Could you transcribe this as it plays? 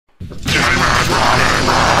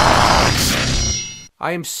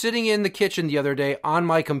I am sitting in the kitchen the other day on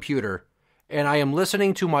my computer, and I am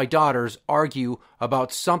listening to my daughters argue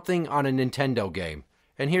about something on a Nintendo game.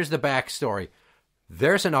 And here's the backstory.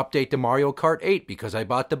 There's an update to Mario Kart 8 because I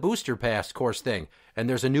bought the Booster Pass course thing, and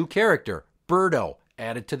there's a new character, Birdo,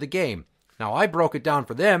 added to the game. Now, I broke it down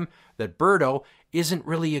for them that Birdo isn't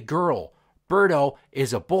really a girl. Birdo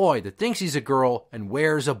is a boy that thinks he's a girl and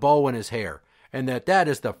wears a bow in his hair, and that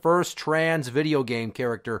is the first trans video game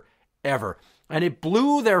character ever. And it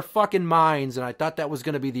blew their fucking minds, and I thought that was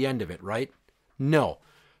going to be the end of it, right? No.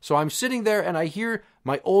 So I'm sitting there, and I hear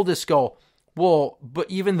my oldest go, well, but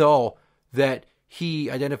even though that he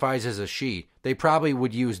identifies as a she, they probably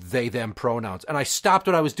would use they, them pronouns. And I stopped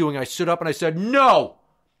what I was doing. I stood up and I said, no!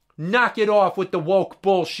 Knock it off with the woke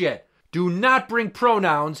bullshit. Do not bring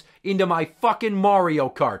pronouns into my fucking Mario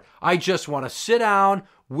Kart. I just want to sit down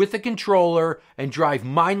with a controller and drive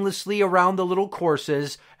mindlessly around the little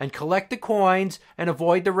courses and collect the coins and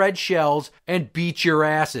avoid the red shells and beat your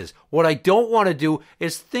asses. What I don't want to do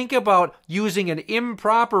is think about using an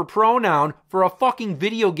improper pronoun for a fucking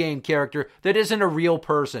video game character that isn't a real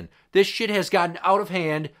person. This shit has gotten out of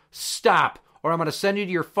hand. Stop, or I'm going to send you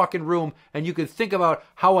to your fucking room and you can think about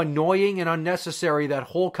how annoying and unnecessary that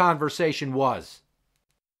whole conversation was.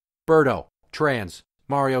 Birdo, trans,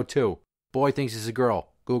 Mario 2. Boy thinks he's a girl.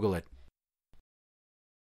 Google it.